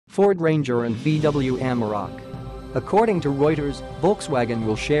Ford Ranger and VW Amarok. According to Reuters, Volkswagen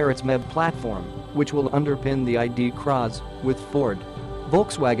will share its MEB platform, which will underpin the ID Crozz, with Ford.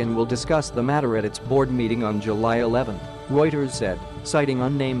 Volkswagen will discuss the matter at its board meeting on July 11, Reuters said, citing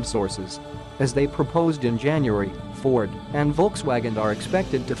unnamed sources. As they proposed in January, Ford and Volkswagen are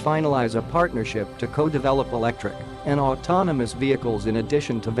expected to finalize a partnership to co-develop electric and autonomous vehicles in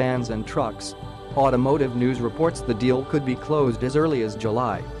addition to vans and trucks. Automotive News reports the deal could be closed as early as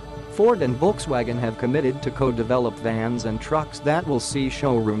July. Ford and Volkswagen have committed to co-develop vans and trucks that will see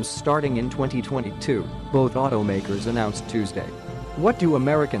showrooms starting in 2022, both automakers announced Tuesday. What do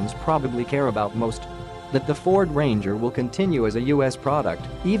Americans probably care about most? That the Ford Ranger will continue as a U.S. product,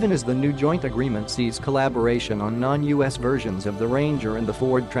 even as the new joint agreement sees collaboration on non-U.S. versions of the Ranger and the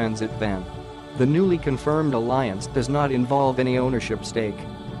Ford Transit van. The newly confirmed alliance does not involve any ownership stake.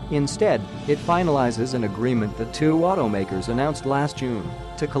 Instead, it finalizes an agreement the two automakers announced last June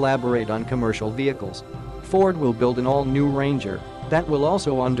to collaborate on commercial vehicles. Ford will build an all-new Ranger that will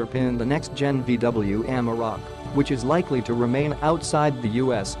also underpin the next-gen VW Amarok, which is likely to remain outside the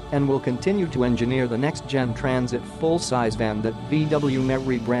U.S. and will continue to engineer the next-gen Transit full-size van that VW may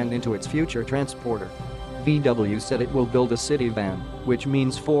rebrand into its future transporter. VW said it will build a city van, which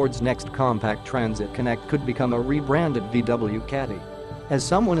means Ford's next compact Transit Connect could become a rebranded VW Caddy. As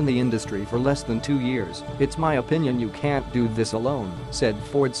someone in the industry for less than 2 years, it's my opinion you can't do this alone, said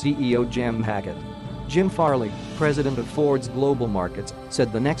Ford CEO Jim Hackett. Jim Farley, president of Ford's global markets,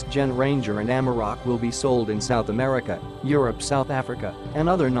 said the next-gen Ranger and Amarok will be sold in South America, Europe, South Africa, and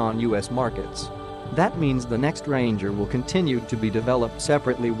other non-U.S. markets. That means the next Ranger will continue to be developed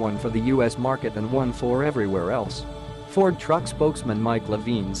separately, one for the U.S. market and one for everywhere else. Ford truck spokesman Mike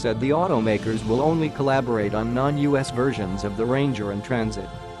Levine said the automakers will only collaborate on non-U.S. versions of the Ranger and Transit.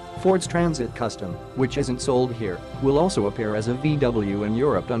 Ford's Transit Custom, which isn't sold here, will also appear as a VW in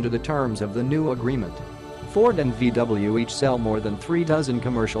Europe under the terms of the new agreement. Ford and VW each sell more than 3 dozen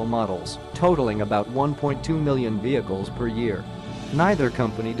commercial models, totaling about 1.2 million vehicles per year. Neither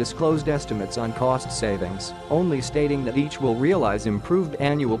company disclosed estimates on cost savings, only stating that each will realize improved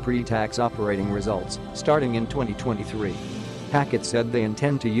annual pre-tax operating results starting in 2023. Hackett said they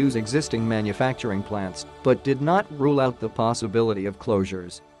intend to use existing manufacturing plants, but did not rule out the possibility of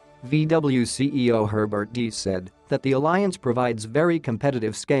closures. VW CEO Herbert Diess said that the alliance provides very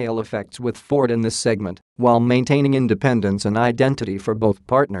competitive scale effects with Ford in this segment, while maintaining independence and identity for both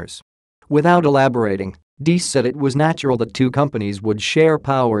partners. Without elaborating, Diess said it was natural that two companies would share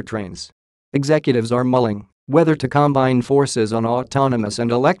powertrains. Executives are mulling whether to combine forces on autonomous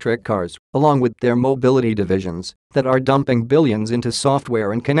and electric cars, along with their mobility divisions that are dumping billions into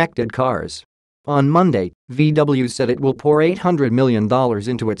software and connected cars. On Monday, VW said it will pour $800 million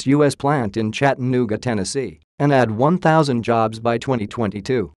into its U.S. plant in Chattanooga, Tennessee, and add 1,000 jobs by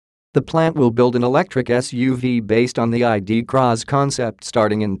 2022. The plant will build an electric SUV based on the ID Crozz concept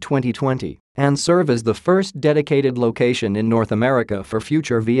starting in 2020 and serve as the first dedicated location in North America for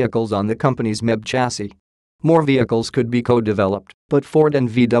future vehicles on the company's MEB chassis. More vehicles could be co-developed, but Ford and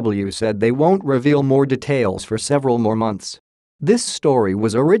VW said they won't reveal more details for several more months. This story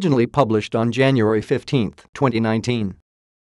was originally published on January 15, 2019.